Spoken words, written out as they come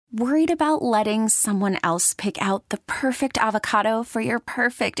Worried about letting someone else pick out the perfect avocado for your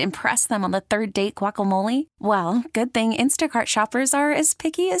perfect impress them on the third date guacamole? Well, good thing Instacart shoppers are as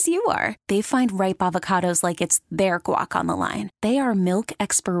picky as you are. They find ripe avocados like it's their guac on the line. They are milk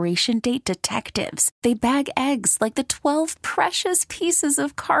expiration date detectives. They bag eggs like the 12 precious pieces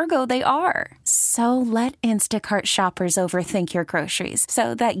of cargo they are. So let Instacart shoppers overthink your groceries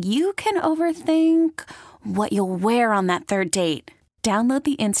so that you can overthink what you'll wear on that third date. Download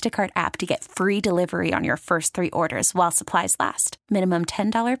the Instacart app to get free delivery on your first 3 orders while supplies last. Minimum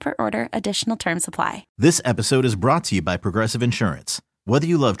 $10 per order. Additional terms apply. This episode is brought to you by Progressive Insurance. Whether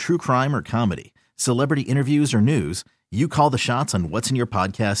you love true crime or comedy, celebrity interviews or news, you call the shots on what's in your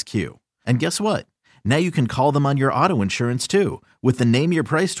podcast queue. And guess what? Now you can call them on your auto insurance too with the Name Your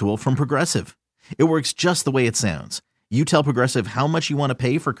Price tool from Progressive. It works just the way it sounds. You tell Progressive how much you want to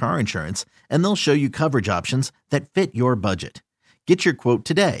pay for car insurance, and they'll show you coverage options that fit your budget. Get your quote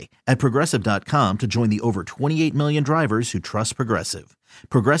today at Progressive.com to join the over 28 million drivers who trust Progressive.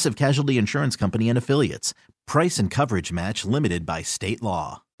 Progressive Casualty Insurance Company and Affiliates. Price and coverage match limited by state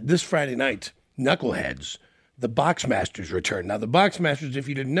law. This Friday night, Knuckleheads, the Boxmasters return. Now, the Boxmasters, if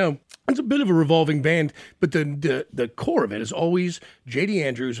you didn't know, it's a bit of a revolving band, but the core of it is always J.D.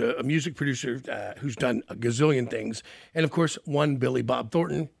 Andrews, a music producer who's done a gazillion things, and, of course, one Billy Bob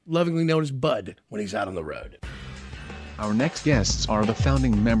Thornton, lovingly known as Bud when he's out on the road. Our next guests are the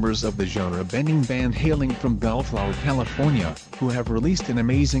founding members of the genre-bending band hailing from Bellflower, California, who have released an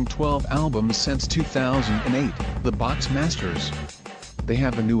amazing 12 albums since 2008, the Boxmasters. They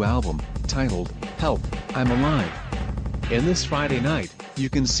have a new album, titled, Help, I'm Alive. And this Friday night, you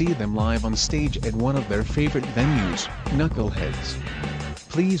can see them live on stage at one of their favorite venues, Knuckleheads.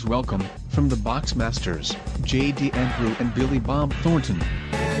 Please welcome, from the Boxmasters, J.D. Andrew and Billy Bob Thornton.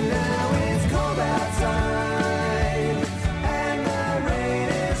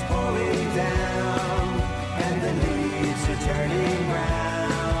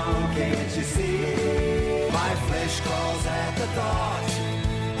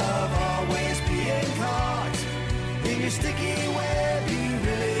 Sticky web, you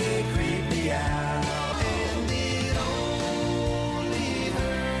really creep me out. And it only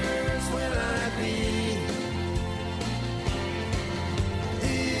hurts when I bleed.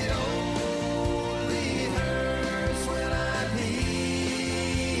 It only hurts when I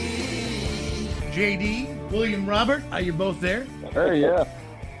bleed. J.D., William Robert, are you both there? Hey, yeah.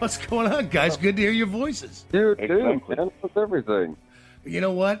 What's going on, guys? Good to hear your voices. You too, man. What's everything? You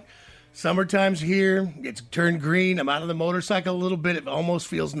know what? Summertime's here. It's turned green. I'm out of the motorcycle a little bit. It almost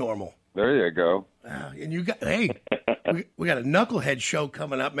feels normal. There you go. And you got, hey, we got a Knucklehead show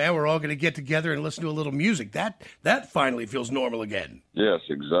coming up, man. We're all going to get together and listen to a little music. That finally feels normal again. Yes,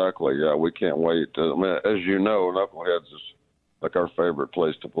 exactly. Yeah, we can't wait. I mean, as you know, Knuckleheads is like our favorite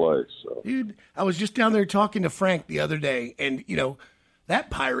place to play. So, dude, I was just down there talking to Frank the other day, and you know, that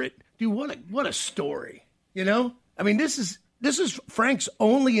pirate, dude, what a story. You know, I mean, this is Frank's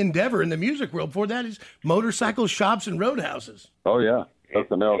only endeavor in the music world. Before that is motorcycle shops and roadhouses. Oh, yeah.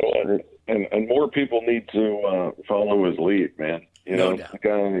 Nothing else. And more people need to follow his lead, man. You know, the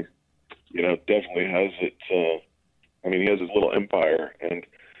guy, you know, definitely has it. I mean, he has his little empire. And,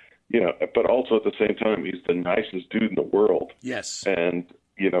 you know, but also at the same time, he's the nicest dude in the world. Yes. And,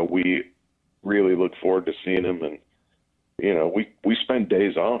 you know, we really look forward to seeing him. And, you know, we spend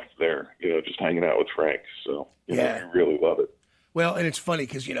days off there, you know, just hanging out with Frank. So, you know, we really love it. Well, and it's funny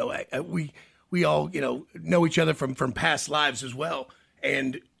because, you know, we all, you know each other from past lives as well.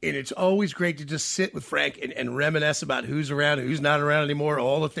 And it's always great to just sit with Frank and reminisce about who's around, who's not around anymore,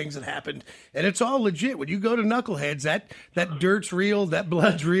 all the things that happened. And it's all legit. When you go to Knuckleheads, that dirt's real, that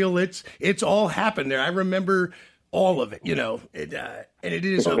blood's real. It's all happened there. I remember all of it, you know. And it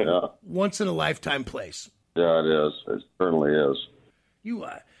is a once-in-a-lifetime place. Yeah, it is. It certainly is.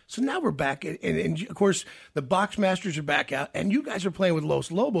 So now we're back, and of course, the Boxmasters are back out, and you guys are playing with Los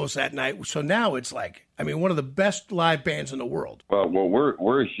Lobos that night. So now it's like, I mean, one of the best live bands in the world. Well,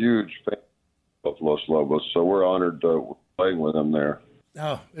 we're a huge fan of Los Lobos, so we're honored to play with them there.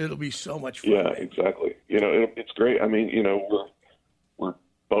 Oh, it'll be so much fun. Yeah, exactly. You know, it's great. I mean, you know, we're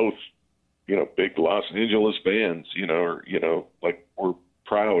both, you know, big Los Angeles bands. You know, or you know, like we're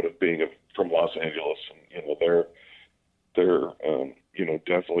proud of being from Los Angeles, and you know, they're you know,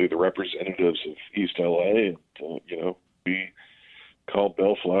 definitely the representatives of East LA, and you know, we call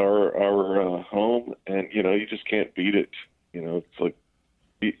Bellflower our home, and you know, you just can't beat it. You know, it's like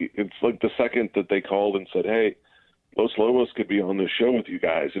the second that they called and said, "Hey, Los Lobos could be on this show with you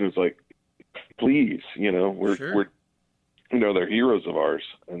guys," and it was like, "Please," you know, we're you know, they're heroes of ours,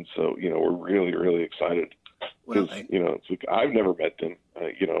 and so you know, we're really, really excited. Well, because it's like I've never met them.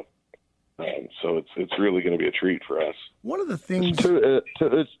 So it's really going to be a treat for us. one of the things.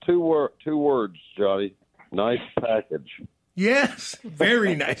 It's two words, Johnny. Nice package. Yes,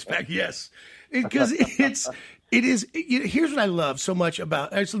 very nice back. Yes, because it is. Here's what I love so much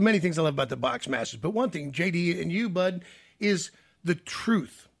about. There's many things I love about the Box Masters, but one thing, JD and you, Bud, is the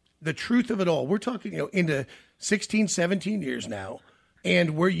truth of it all. We're talking, into 16, 17 years now,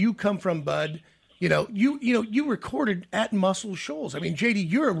 and where you come from, Bud. You recorded at Muscle Shoals. I mean,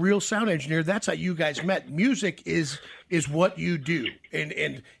 JD, you're a real sound engineer. That's how you guys met. Music is what you do,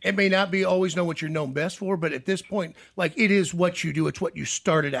 and it may not be always know what you're known best for, but at this point, like it is what you do. It's what you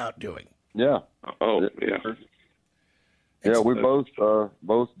started out doing. Yeah. Oh, yeah. Yeah, we both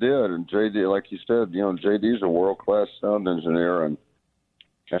did, and JD, like you said, JD's a world class sound engineer, and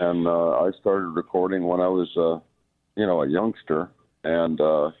I started recording when I was a youngster, and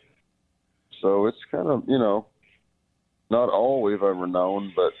so it's kind of not all we've ever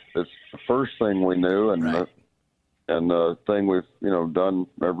known, but it's the first thing we knew, and Right. the thing we've done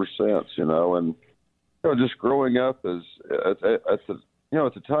ever since, and just growing up as at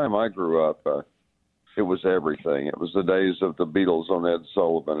the time I grew up. It was everything. It was the days of the Beatles on Ed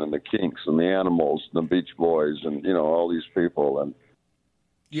Sullivan and the Kinks and the Animals and the Beach Boys and, all these people. And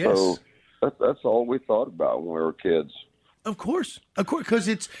Yes. so that's all we thought about when we were kids. Of course, because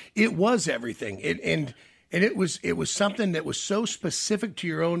it was everything, and it was something that was so specific to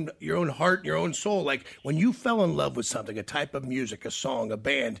your own heart, and your own soul. Like when you fell in love with something, a type of music, a song, a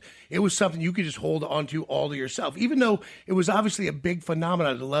band, it was something you could just hold on to all to yourself. Even though it was obviously a big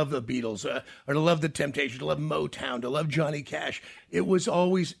phenomenon to love the Beatles, or to love the Temptations, to love Motown, to love Johnny Cash. It was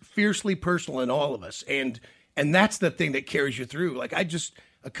always fiercely personal in all of us, and that's the thing that carries you through. Like a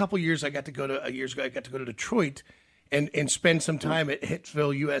couple years ago, I got to go to Detroit. And spend some time at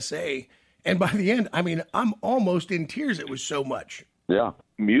Hitsville, USA. And by the end, I mean, I'm almost in tears. It was so much. Yeah.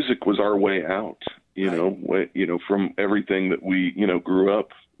 Music was our way out, from everything that we, grew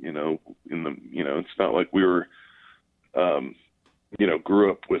up, in the, it's not like we were,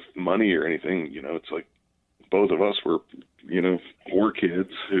 grew up with money or anything. It's like both of us were, poor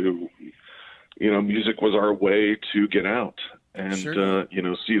kids who, music was our way to get out and, Sure.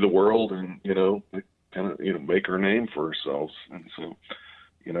 See the world and, kind of, make our name for ourselves. And so,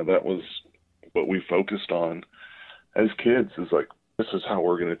 that was what we focused on as kids, is like, this is how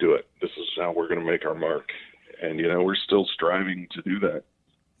we're going to do it. This is how we're going to make our mark. And, we're still striving to do that.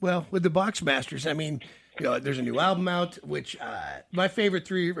 Well, with the Box Masters, I mean, there's a new album out, which my favorite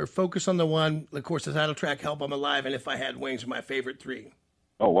three are Focus on the One, of course, the title track, Help I'm Alive, and If I Had Wings are my favorite three.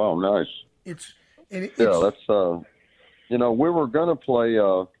 Oh, wow. Nice. It's that's, we were going to play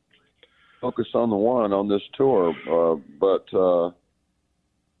Focus on the One on this tour, but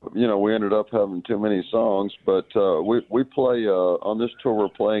we ended up having too many songs. But we play on this tour. We're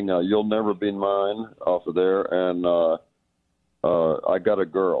playing "You'll Never Be Mine" off of there, and "I Got a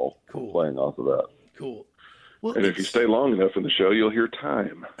Girl" Cool. playing off of that. cool. Well, And if you stay long enough in the show, you'll hear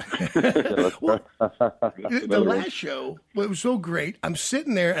Time. the last show, it was so great. I'm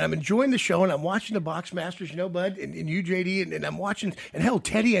sitting there and I'm enjoying the show and I'm watching the Box Masters, Bud, and you, JD, and I'm watching, and hell,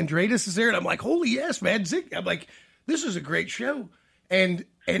 Teddy Andreas is there, and I'm like, holy yes, man. I'm like, this is a great show. And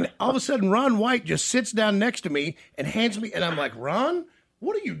all of a sudden, Ron White just sits down next to me and hands me, and I'm like, Ron,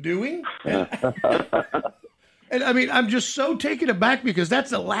 what are you doing? And I mean, I'm just so taken aback because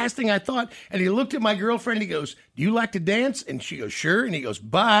that's the last thing I thought. And he looked at my girlfriend and he goes, do you like to dance? And she goes, sure. And he goes,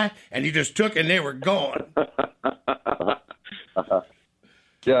 bye. And he just took and they were gone.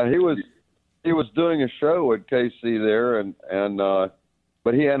 Yeah, he was doing a show at KC there, and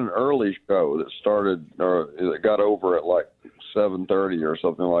but he had an early show that started or it got over at like 7:30 or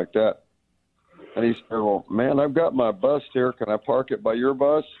something like that. And he said, well, man, I've got my bus here. Can I park it by your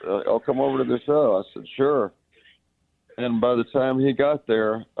bus? I'll come over to the show. I said, sure. And by the time he got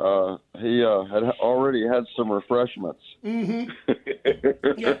there, he had already had some refreshments. Mm-hmm.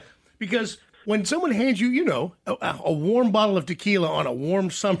 Yeah, because when someone hands you, a warm bottle of tequila on a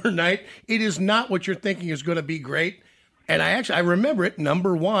warm summer night, it is not what you're thinking is going to be great. And I remember it,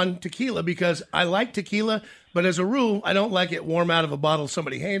 number one, tequila, because I like tequila, but as a rule, I don't like it warm out of a bottle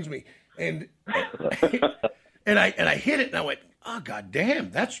somebody hands me. And and I hit it, and I went, oh, God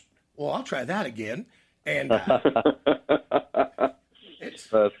damn, I'll try that again. And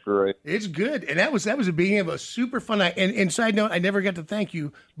that's great. It's good, and that was the beginning of a super fun night. And side note, I never got to thank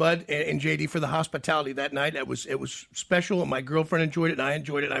you, Bud and JD, for the hospitality that night. It was special, and my girlfriend enjoyed it, and I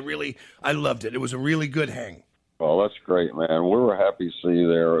enjoyed it. I loved it. It was a really good hang. Well, that's great, man. We were happy to see you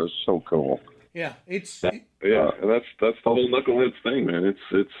there. It was so cool. Yeah, and that's the whole Knuckleheads thing, man. It's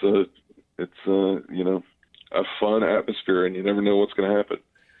a fun atmosphere, and you never know what's going to happen.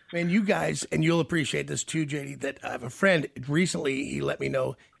 Man, you guys, and you'll appreciate this too, JD, that I have a friend recently, he let me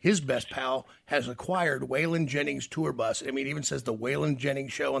know his best pal has acquired Waylon Jennings tour bus. I mean, it even says the Waylon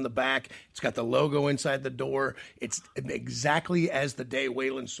Jennings show on the back. It's got the logo inside the door. It's exactly as the day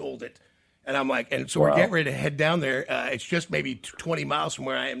Waylon sold it. And I'm like, and so we're getting ready to head down there. It's just maybe 20 miles from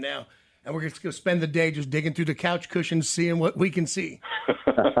where I am now. And we're just going to spend the day just digging through the couch cushions, seeing what we can see.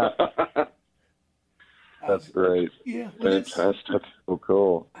 That's great. Yeah. Well, Fantastic. So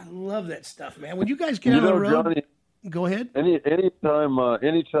cool. I love that stuff, man. When you guys get on the road, Johnny, go ahead. Anytime,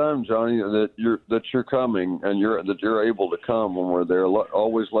 Johnny, that you're coming and you're able to come when we're there,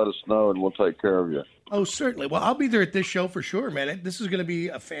 always let us know and we'll take care of you. Oh, certainly. Well, I'll be there at this show for sure, man. This is going to be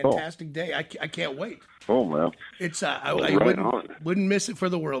a fantastic day. I can't wait. Oh, man. It's I wouldn't miss it for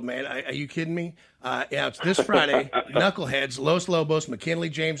the world, man. Are you kidding me? Yeah, it's this Friday. Knuckleheads, Los Lobos, McKinley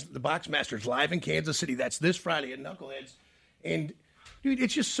James, the Boxmasters live in Kansas City. That's this Friday at Knuckleheads. And, dude,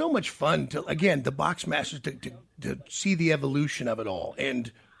 it's just so much fun to, again, the Boxmasters to see the evolution of it all.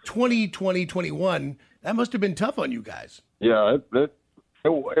 And 2021, that must have been tough on you guys. Yeah, it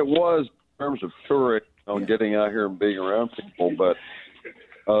was in terms of touring, getting out here and being around people. But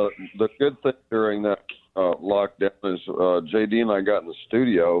the good thing during that lockdown is JD and I got in the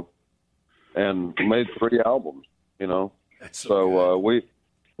studio and made 3 albums. That's so we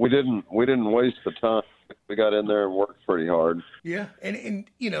didn't waste the time. We got in there and worked pretty hard. Yeah, and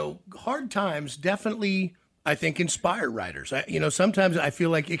hard times definitely, I think, inspire writers. Sometimes I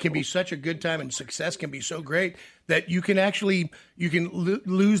feel like it can be such a good time and success can be so great that you can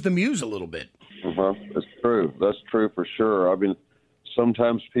lose the muse a little bit. That's true. That's true for sure. I mean,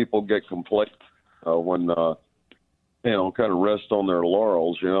 sometimes people get complacent when kind of rest on their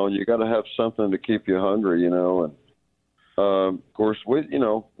laurels, and you got to have something to keep you hungry, and of course we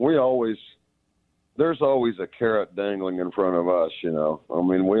always. There's always a carrot dangling in front of us, I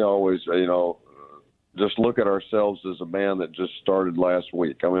mean, we always, just look at ourselves as a band that just started last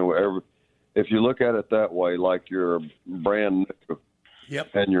week. I mean, if you look at it that way, like you're brand new,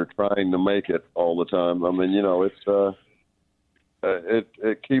 yep, and you're trying to make it all the time. I mean, it's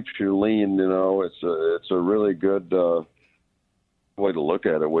it keeps you lean. It's a really good way to look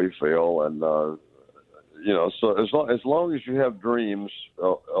at it. We feel, and so as long as you have dreams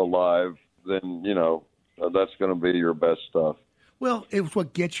alive, then that's going to be your best stuff. Well, it's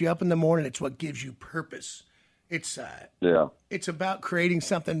what gets you up in the morning. It's what gives you purpose. It's It's about creating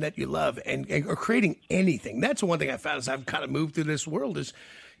something that you love or creating anything. That's the one thing I found as I've kind of moved through this world is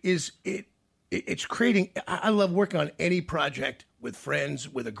it's creating. I love working on any project with friends,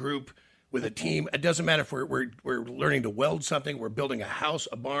 with a group, with a team. It doesn't matter if we're learning to weld something, we're building a house,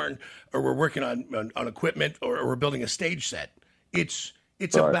 a barn, or we're working on equipment, or we're building a stage set. It's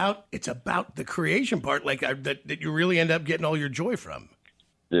right. It's about the creation part, like that you really end up getting all your joy from.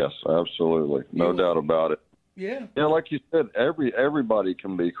 Yes, absolutely, no doubt about it. Yeah. Like you said, everybody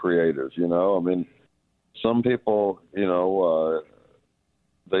can be creative. I mean, some people, they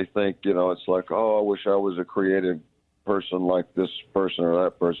think, it's like, oh, I wish I was a creative person like this person or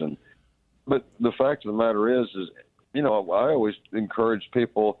that person. But the fact of the matter is, I always encourage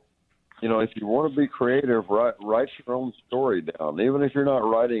people. If you want to be creative, write your own story down, even if you're not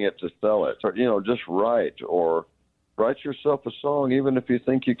writing it to sell it. Or, just write, or write yourself a song, even if you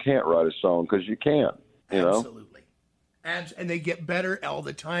think you can't write a song, because you can. Absolutely. And they get better all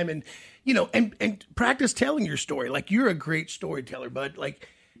the time, and and practice telling your story. Like, you're a great storyteller, bud. Like,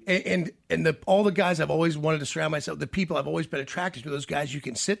 and all the guys I've always wanted to surround myself. The people I've always been attracted to. Those guys, you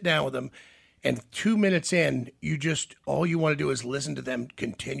can sit down with them. And 2 minutes in, all you want to do is listen to them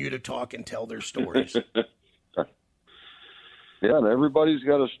continue to talk and tell their stories. Yeah, and everybody's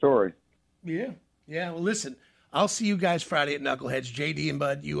got a story. Yeah. Well, listen, I'll see you guys Friday at Knuckleheads. JD and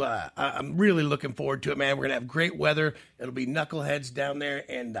Bud, I'm really looking forward to it, man. We're going to have great weather. It'll be Knuckleheads down there,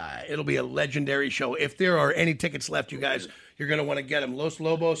 and it'll be a legendary show. If there are any tickets left, you guys, you're going to want to get them. Los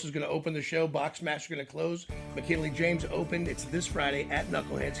Lobos is going to open the show. Boxmaster is going to close. McKinley James open. It's this Friday at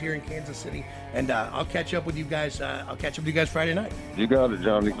Knuckleheads here in Kansas City. And I'll catch up with you guys. Friday night. You got it,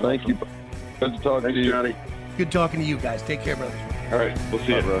 Johnny. Thank you. Good to talk to you, Johnny. Good talking to you guys. Take care, brothers. All right. We'll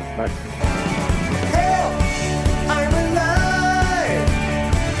see you. Bye. Help! I'm alive!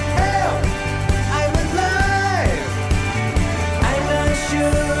 Help! I'm alive! I'm not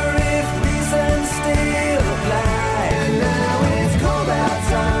sure if reason still applies. Now it's cold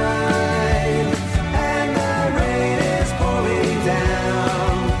outside, and the rain is pouring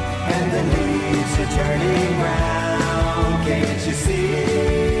down, and the leaves are turning brown. Can't you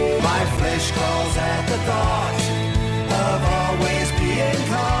see? My flesh crawls at the thought of always being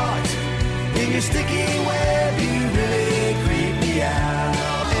caught in your sticky web.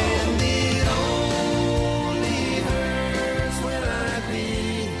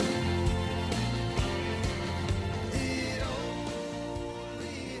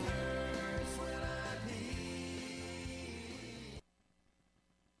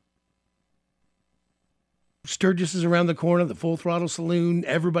 Sturgis is around the corner, the Full Throttle Saloon.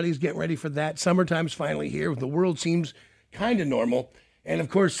 Everybody's getting ready for that. Summertime's finally here. The world seems kind of normal. And, of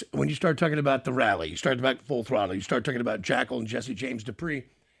course, when you start talking about the rally, you start talking about Full Throttle, you start talking about Jackal and Jesse James Dupree.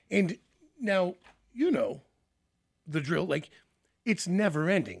 And now, you know, the drill, like, it's never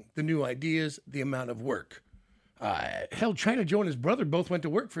ending. The new ideas, the amount of work. Hell, China Joe and his brother both went to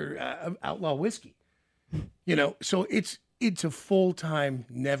work for Outlaw Whiskey. You know, so it's a full-time,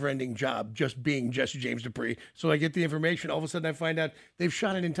 never-ending job just being Jesse James Dupree. So I get the information. All of a sudden I find out they've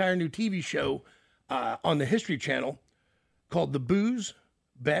shot an entire new TV show on the History Channel called The Booze,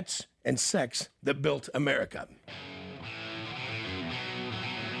 Bets, and Sex That Built America.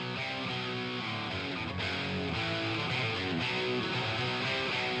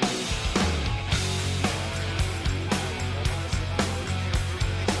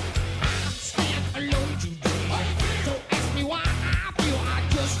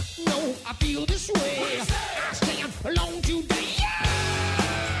 I feel this way. I stand alone today.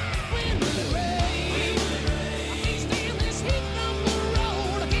 When will it rain? I can't stand this heat from the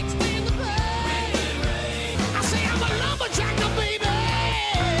road. I can't stand the pain. I say I'm a lumberjack now, baby.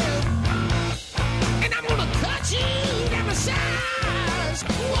 And I'm gonna cut you down the sides.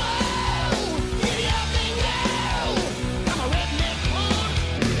 Whoa, giddy up and go. I'm a redneck punk.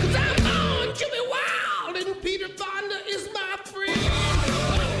 'Cause I'm born to be wild. And Peter Fonda is my friend.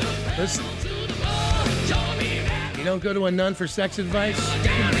 Listen, you don't go to a nun for sex advice. You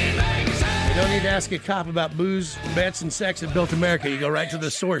don't need to ask a cop about booze, bets, and sex that built America. You go right to the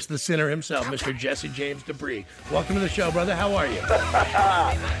source, the sinner himself, Mr. Jesse James Dupree. Welcome to the show, brother. How are you?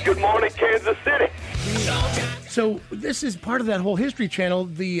 Good morning, Kansas City. So this is part of that whole History Channel,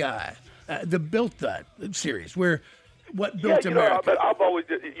 the Built series, where what built America. But I've always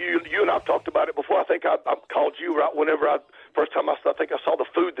you and I've talked about it before. I think I called you right whenever first time I think I saw the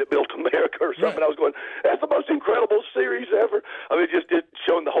food that built America or something. Right. I was going, that's the most incredible series ever. I mean, just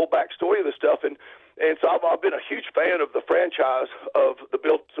showing the whole backstory of the stuff, and so I've been a huge fan of the franchise of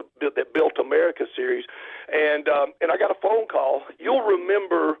that Built America series, and I got a phone call. You'll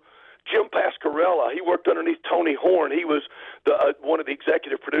remember Jim Pascarella. He worked underneath Tony Horn. He was one of the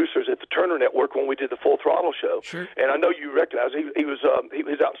executive producers at the Turner Network when we did the Full Throttle show. Sure. And I know you recognize he was out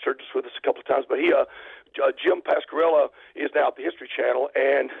in Sturgis with us a couple of times, but Jim Pascarella is now at the History Channel,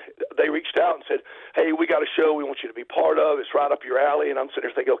 and they reached out and said, hey, we got a show we want you to be part of. It's right up your alley. And I'm sitting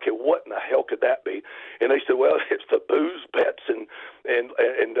there thinking, okay, what in the hell could that be? And they said, well, it's the booze, bets, and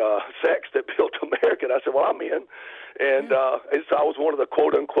sex that built America. And I said, well, I'm in. And so I was one of the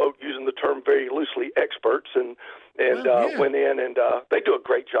quote-unquote, using the term very loosely, experts, and went in, and they do a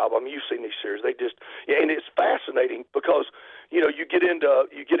great job. I mean, you've seen these series. They just, and it's fascinating because, you know, you get into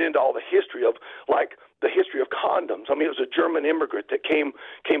all the history of, like, the history of condoms. I mean, it was a German immigrant that came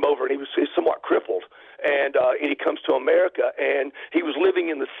over, and he was somewhat crippled, and he comes to America, and he was living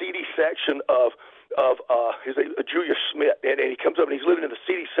in the seedy section of his name, Julius Schmidt, and he comes up and he's living in the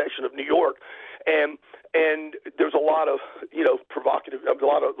seedy section of New York, and there's a lot of, you know, provocative, a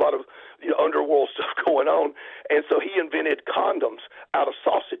lot of you know, underworld stuff going on, and so he invented condoms out of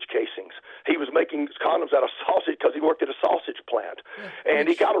sausage casings. He was making condoms out of sausage because he worked at a sausage plant, and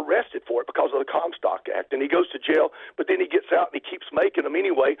he got arrested for it because of the Comstock Act, and he goes to jail, but then he gets out and he keeps making them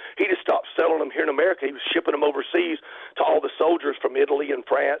anyway. He just stopped selling them here in America. He was shipping them overseas to all the soldiers from Italy and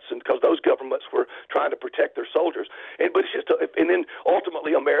France, and because those governments were trying to protect their soldiers. But it's just, and then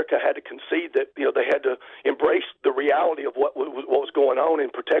ultimately America had to concede that, you know, they had to embrace the reality of what was going on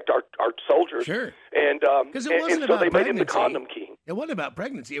and protect our soldiers. Sure. And so they made him the condom king. It wasn't about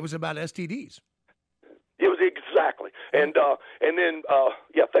pregnancy. It was about STDs. It was exactly. And then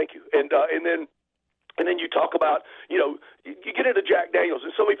thank you. And then you talk about, you know, you get into Jack Daniels,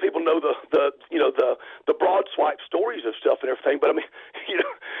 and so many people know the broad swipe stories of stuff and everything. But I mean, you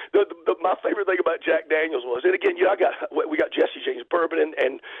know, my favorite thing about Jack Daniels was, and again, you know, we got Jesse James bourbon,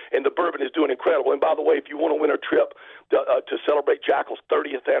 and the bourbon is doing incredible. And by the way, if you want a winter trip to celebrate Jackal's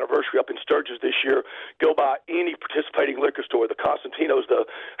 30th anniversary up in Sturgis this year, go by any participating liquor store, the Constantino's, the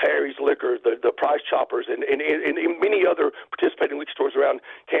Harry's Liquor, the Price Choppers, and many other participating liquor stores around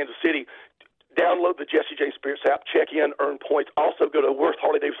Kansas City. Download the Jesse James Spirits app, check in, earn points. Also go to Worth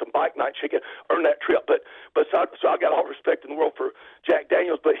Harley-Davidson Bike Night, check in, earn that trip. So I got all respect in the world for Jack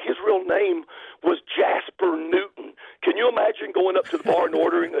Daniels, but his real name was Jasper Newton. Can you imagine going up to the bar and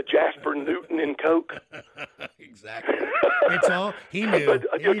ordering a Jasper Newton and Coke? Exactly. It's all he knew.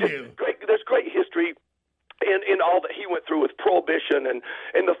 He knew. There's great history in all that he went through with Prohibition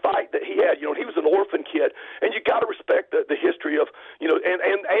and the fight that he had. You know, he was an orphan kid, and you got to respect the history of, you know, and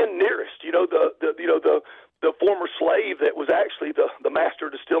Nearest. You know, the the former slave that was actually the master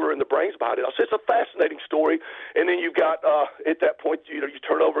distiller and the brains behind it. So it's a fascinating story. And then you've got, at that point, you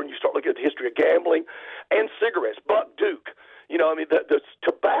turn over and you start looking at the history of gambling and cigarettes. Buck Duke. The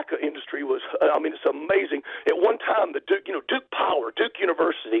tobacco industry was, it's amazing. At one time, the Duke Power, Duke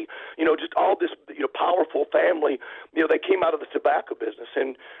University, just all this, powerful family, they came out of the tobacco business.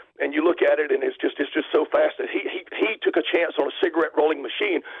 And you look at it and it's just so fascinating. He took a chance on a cigarette rolling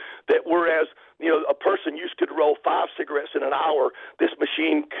machine that whereas, a person could roll 5 cigarettes in an hour, this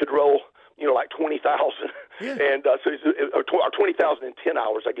machine could roll, like 20,000, yeah. And or 20,000 in 10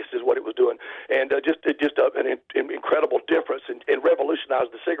 hours, I guess, is what it was doing, and just an incredible difference and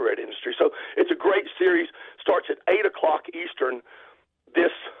revolutionized the cigarette industry. So it's a great series. Starts at 8:00 Eastern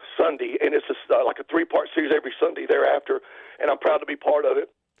this Sunday, and it's like a 3-part series every Sunday thereafter. And I'm proud to be part of it.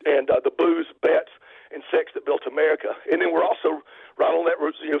 And the booze, bets, and sex that built America. And then we're also right on that,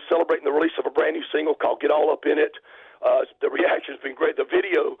 celebrating the release of a brand new single called "Get All Up in It." The reaction's been great. The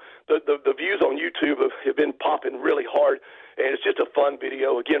video, the views on YouTube have been popping really hard, and it's just a fun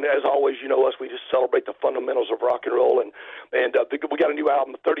video. Again, as always, us, we just celebrate the fundamentals of rock and roll, and we got a new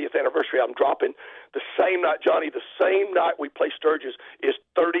album, the 30th anniversary album, dropping the same night, Johnny, the same night we play Sturgis is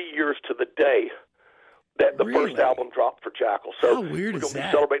 30 years to the day that the first album dropped for Jackal. So how weird we're is going to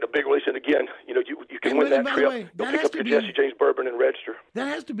that? Celebrate a big release, and again, you can win that trip. You'll pick up your Jesse James bourbon and register. That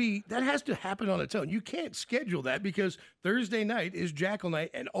has to happen on its own. You can't schedule that because Thursday night is Jackal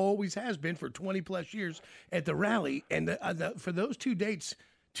night and always has been for 20 plus years at the rally. And for those 2 dates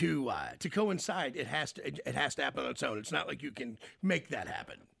to coincide, it has to happen on its own. It's not like you can make that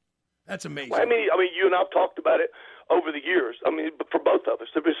happen. That's amazing. Well, you and I've talked about it over the years. For both of us,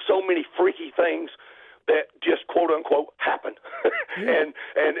 there have been so many freaky things that just quote unquote happen. Yeah.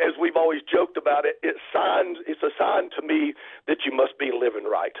 and as we've always joked about it, it's a sign to me that you must be living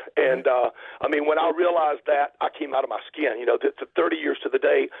right. And when I realized that, I came out of my skin. The 30 years to the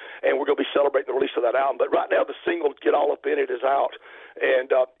day, and we're going to be celebrating the release of that album. But right now, the single "Get All Up in It" is out,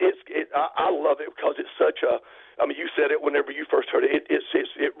 and I love it because it's such a. You said it whenever you first heard it.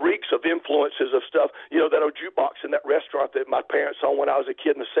 It reeks of influences of stuff. That old jukebox in that restaurant that my parents owned when I was a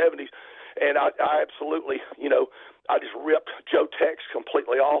kid in the 70s. And I absolutely, I just ripped Joe Tex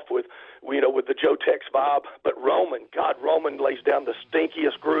completely off with the Joe Tex vibe. But Roman lays down the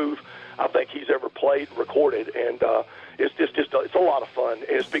stinkiest groove I think he's ever played, recorded. And it's a lot of fun. And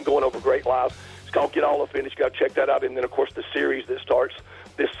it's been going over great live. It's called "Get All Up in It." You got to check that out. And then, of course, the series that starts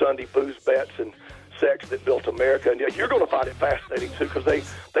this Sunday, Booze, Bets, and Sex That Built America. And you're going to find it fascinating, too, because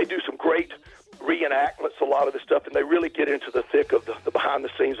they do some great reenactments, a lot of this stuff, and they really get into the thick of the behind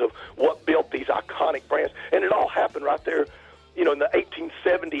the scenes of what built these iconic brands. And it all happened right there, in the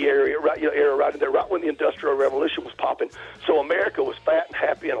 1870 era right in there, right when the Industrial Revolution was popping. So America was fat and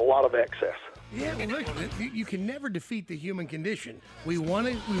happy and a lot of excess. Yeah, well, look, you can never defeat the human condition. We want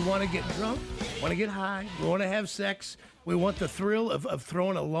to get drunk, want to get high, we want to have sex. We want the thrill of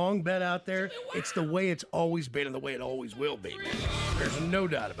throwing a long bet out there. It's the way it's always been and the way it always will be, man. There's no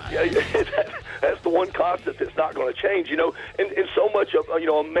doubt about it. Yeah, that's the one constant that's not going to change, And so much of,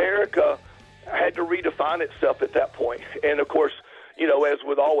 America had to redefine itself at that point. And, of course, as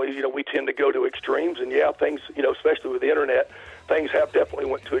with always, we tend to go to extremes. And, yeah, things, especially with the Internet, things have definitely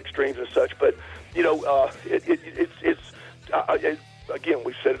went to extremes and such. But, again,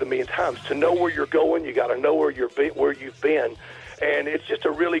 we've said it a million times. To know where you're going, you got to know where you've been, and it's just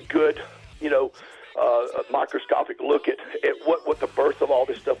a really good, microscopic look at what the birth of all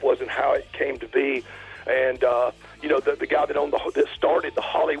this stuff was and how it came to be. And the guy that started the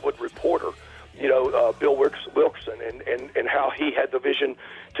Hollywood Reporter, Bill Wilkerson, and how he had the vision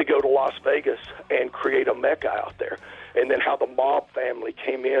to go to Las Vegas and create a Mecca out there, and then how the mob family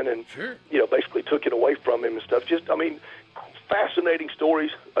came in and basically took it away from him and stuff. Fascinating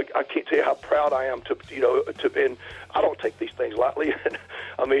stories. I can't tell you how proud I am to and I don't take these things lightly.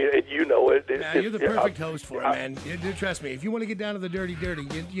 It. You're the perfect host for it, man. Trust me. If you want to get down to the dirty,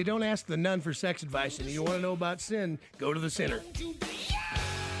 you don't ask the nun for sex advice, and you want to know about sin, go to the sinner.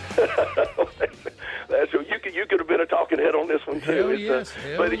 That's you could have been a talking head on this one too. Hell yes.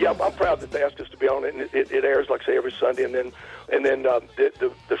 I'm proud that they asked us to be on it, and it airs like I say every Sunday, and then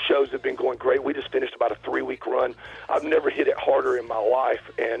the shows have been going great. We just finished about a 3-week run. I've never hit it harder in my life,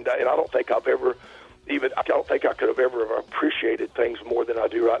 and I don't think I could have ever appreciated things more than I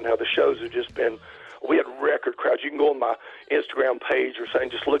do right now. The shows have just been we had record crowds. You can go on my Instagram page or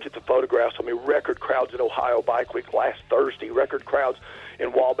saying, just look at the photographs. I mean, record crowds at Ohio Bike Week last Thursday, record crowds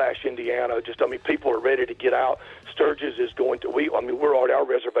in Wabash, Indiana. Just, I mean, people are ready to get out. Sturgis is going to, we're on our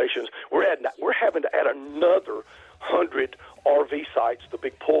reservations. We're having to add another 100 RV sites, the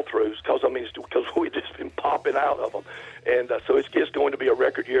big pull-throughs, because we've just been popping out of them. And so it's going to be a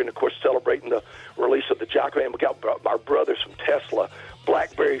record year, and, of course, celebrating the release of the Jackman. We got our brothers from Tesla,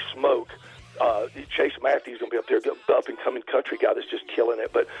 Blackberry Smoke. Chase Matthews going to be up there, the up-and-coming country guy that's just killing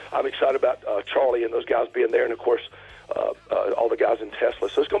it. But I'm excited about Charlie and those guys being there, and, of course, all the guys in Tesla.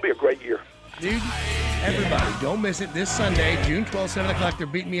 So it's going to be a great year. Dude, everybody, don't miss it. This Sunday, June 12th, 7 o'clock. They're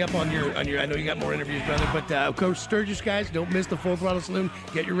beating me up on your. I know you got more interviews, brother. But, Coach Sturgis, guys, don't miss the Full Throttle Saloon.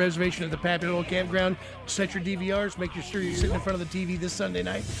 Get your reservation at the Papillon Campground. Set your DVRs. Make sure you're sitting in front of the TV this Sunday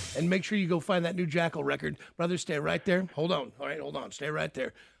night. And make sure you go find that new Jackal record. Brother, stay right there. Hold on. All right, hold on. Stay right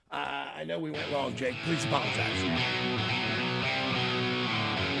there. I know we went long, Jake. Please apologize.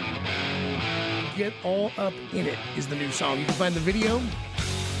 Get All Up In It is the new song. You can find the video.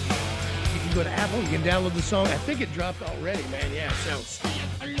 You can go to Apple. You can download the song. I think it dropped already, man. Yeah, so.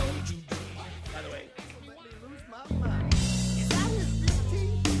 By the way.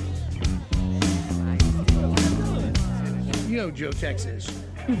 You know Joe Tex is.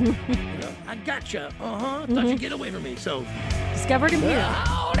 I gotcha. Thought you'd get away from me. So. Discovered him here.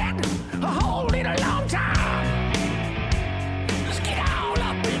 Hold it a long time. Let's get all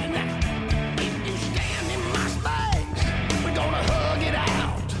up in that. If you stand in my space, we're gonna hug it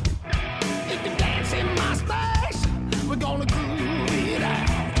out. If you dance in my space, we're gonna groove it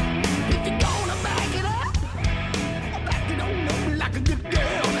out. If you're gonna back it on up like a good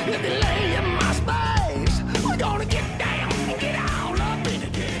girl. If you lay in my space, we're gonna get down and get all up in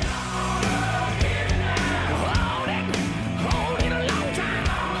it. Get all up in it now. Hold it a long time.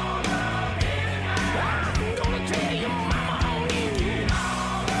 I'm gonna tell your mama on you. Get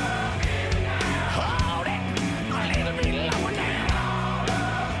all up in it now. Hold it a little bit lower now.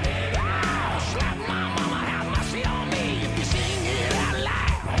 Oh, slap my mama, have mercy on me. If you sing it out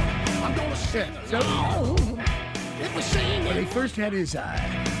loud, I'm gonna sing along. If we sing When it. he first had his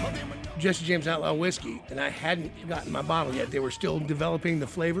Jesse James Outlaw whiskey, and I hadn't gotten my bottle yet. They were still developing the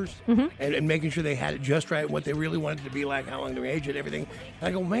flavors and making sure they had it just right, what they really wanted it to be like, how long to age it, everything. And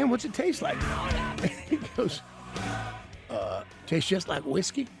I go, man, what's it taste like? And he goes, tastes just like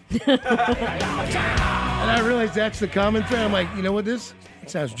whiskey. And I realized that's the common thread. I'm like, you know what this?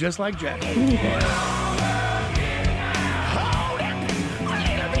 It sounds just like Jack. Hold it a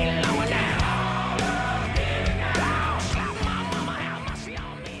little bit lower now. Oh, slap my mama, have mercy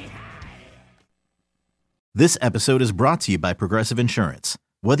on me. This episode is brought to you by Progressive Insurance.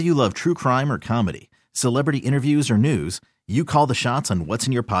 Whether you love true crime or comedy, celebrity interviews or news, you call the shots on what's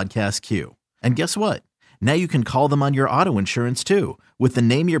in your podcast queue. And guess what? Now you can call them on your auto insurance too with the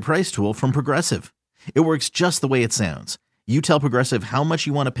Name Your Price tool from Progressive. It works just the way it sounds. You tell Progressive how much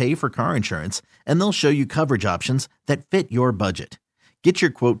you want to pay for car insurance, and they'll show you coverage options that fit your budget. Get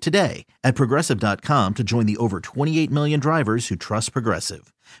your quote today at Progressive.com to join the over 28 million drivers who trust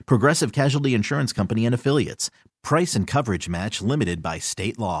Progressive. Progressive Casualty Insurance Company and Affiliates. Price and coverage match limited by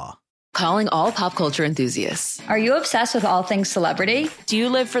state law. Calling all pop culture enthusiasts. Are you obsessed with all things celebrity? Do you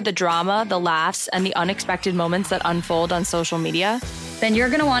live for the drama, the laughs, and the unexpected moments that unfold on social media? Then you're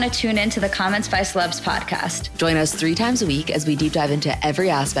going to want to tune in to the Comments by Celebs podcast. Join us 3 times a week as we deep dive into every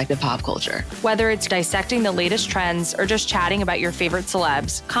aspect of pop culture. Whether it's dissecting the latest trends or just chatting about your favorite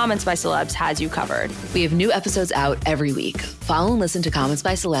celebs, Comments by Celebs has you covered. We have new episodes out every week. Follow and listen to Comments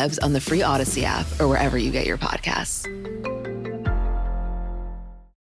by Celebs on the free Odyssey app or wherever you get your podcasts.